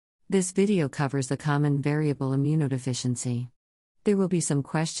This video covers the common variable immunodeficiency. There will be some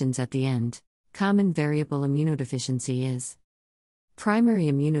questions at the end. Common variable immunodeficiency is: primary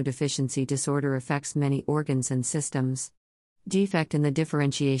immunodeficiency disorder affects many organs and systems. Defect in the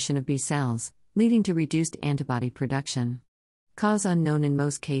differentiation of B cells, leading to reduced antibody production. Cause unknown in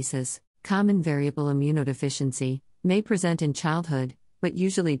most cases. Common variable immunodeficiency may present in childhood, but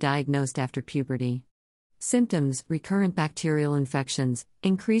usually diagnosed after puberty. Symptoms: recurrent bacterial infections,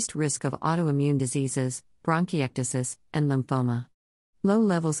 increased risk of autoimmune diseases, bronchiectasis, and lymphoma. Low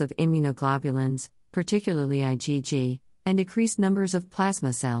levels of immunoglobulins, particularly IgG, and decreased numbers of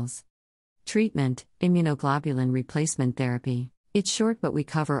plasma cells. Treatment: immunoglobulin replacement therapy. It's short, but we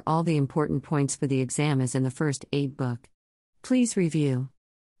cover all the important points for the exam as in the first aid book. Please review.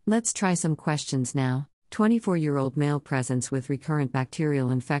 Let's try some questions now. 24-year-old male presents with recurrent bacterial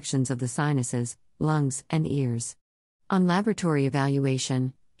infections of the sinuses, lungs, and ears. On laboratory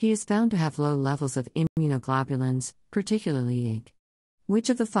evaluation, he is found to have low levels of immunoglobulins, particularly Ig. Which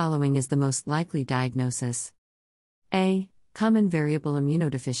of the following is the most likely diagnosis? A. Common variable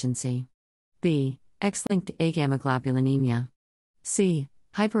immunodeficiency. B. X-linked agammaglobulinemia. C.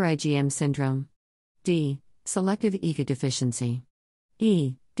 Hyper-IgM syndrome. D. Selective Ig deficiency.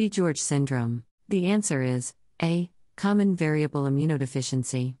 E. DiGeorge syndrome. The answer is A. Common variable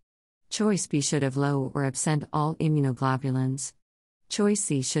immunodeficiency. Choice B should have low or absent all immunoglobulins. Choice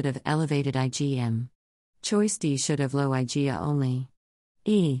C should have elevated IgM. Choice D should have low IgA only.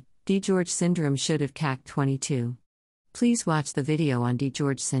 E. DiGeorge syndrome should have CAC22. Please watch the video on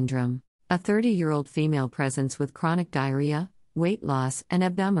DiGeorge syndrome. A 30-year-old female presents with chronic diarrhea, weight loss, and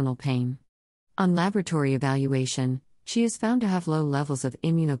abdominal pain. On laboratory evaluation, she is found to have low levels of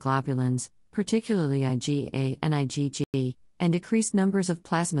immunoglobulins, particularly IgA and IgG, and decreased numbers of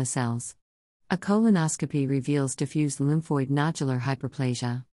plasma cells. A colonoscopy reveals diffuse lymphoid nodular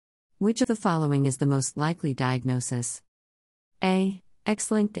hyperplasia. Which of the following is the most likely diagnosis? A.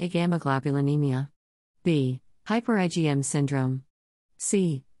 X-linked agammaglobulinemia. B. Hyper-IgM syndrome.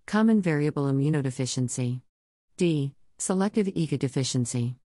 C. Common variable immunodeficiency. D. Selective Ig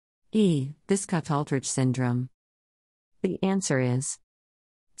deficiency. E. Biscuit-Aldrich syndrome. The answer is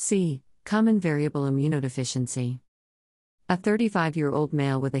C. Common variable immunodeficiency. A 35-year-old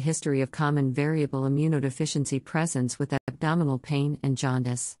male with a history of common variable immunodeficiency presents with abdominal pain and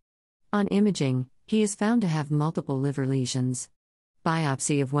jaundice. On imaging, he is found to have multiple liver lesions.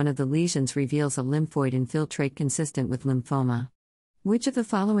 Biopsy of one of the lesions reveals a lymphoid infiltrate consistent with lymphoma. Which of the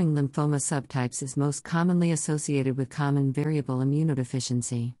following lymphoma subtypes is most commonly associated with common variable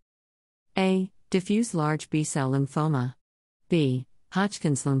immunodeficiency? A. Diffuse large B-cell lymphoma. B.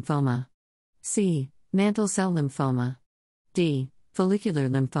 Hodgkin's lymphoma. C. Mantle cell lymphoma. D. Follicular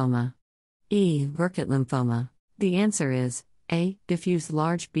lymphoma. E. Burkitt lymphoma. The answer is A. Diffuse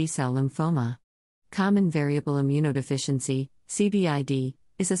large B-cell lymphoma. Common variable immunodeficiency, CVID,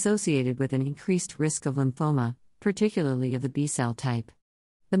 is associated with an increased risk of lymphoma, particularly of the B-cell type.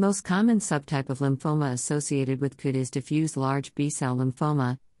 The most common subtype of lymphoma associated with CVID is diffuse large B-cell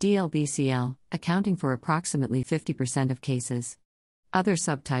lymphoma, DLBCL, accounting for approximately 50% of cases. Other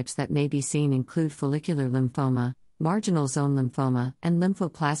subtypes that may be seen include follicular lymphoma, marginal zone lymphoma, and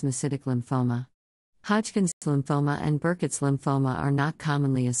lymphoplasmacytic lymphoma. Hodgkin's lymphoma and Burkitt's lymphoma are not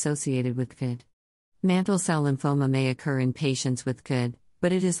commonly associated with CVID. Mantle cell lymphoma may occur in patients with CVID,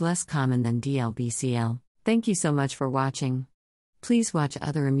 but it is less common than DLBCL. Thank you so much for watching. Please watch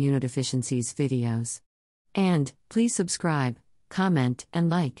other immunodeficiencies videos. And, please subscribe, comment,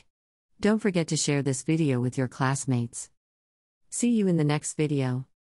 and like. Don't forget to share this video with your classmates. See you in the next video.